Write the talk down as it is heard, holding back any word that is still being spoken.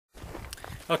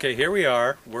Okay, here we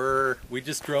are. We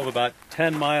just drove about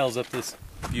 10 miles up this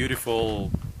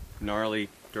beautiful, gnarly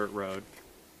dirt road.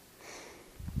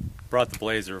 Brought the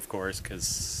Blazer, of course,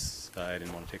 because I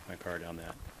didn't want to take my car down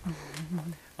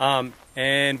that.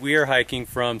 And we are hiking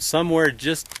from somewhere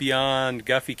just beyond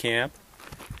Guffey Camp.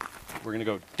 We're going to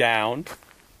go down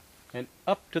and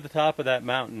up to the top of that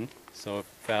mountain. So if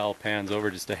Val pans over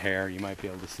just a hair, you might be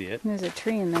able to see it. There's a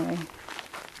tree in the way.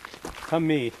 Come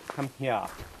here.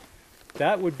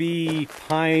 That would be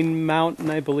Pine Mountain,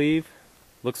 I believe.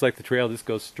 Looks like the trail just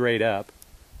goes straight up.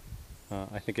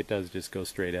 I think it does just go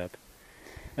straight up.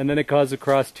 And then it goes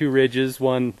across two ridges.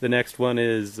 The next one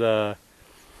is, I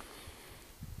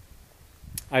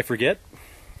forget.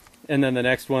 And then the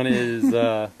next one is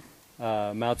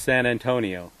Mount San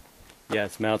Antonio.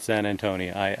 Yes, Mount San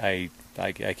Antonio. I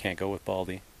can't go with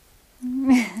Baldy.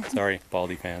 Sorry,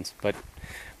 Baldy fans, but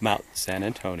Mount San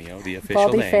Antonio, the official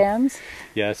Baldy name. fans?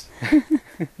 Yes.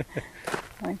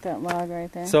 Like that log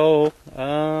right there. So,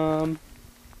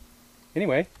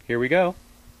 anyway, here we go.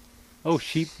 Oh,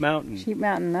 Sheep Mountain. Sheep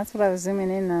Mountain. That's what I was zooming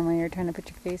in on when you were trying to put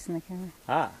your face in the camera.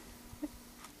 Ah.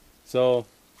 So,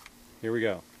 here we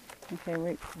go. Okay,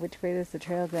 wait, which way does the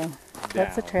trail go? Down.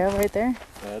 That's the trail right there?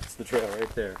 That's the trail right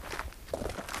there.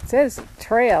 It says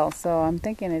trail, so I'm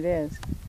thinking it is.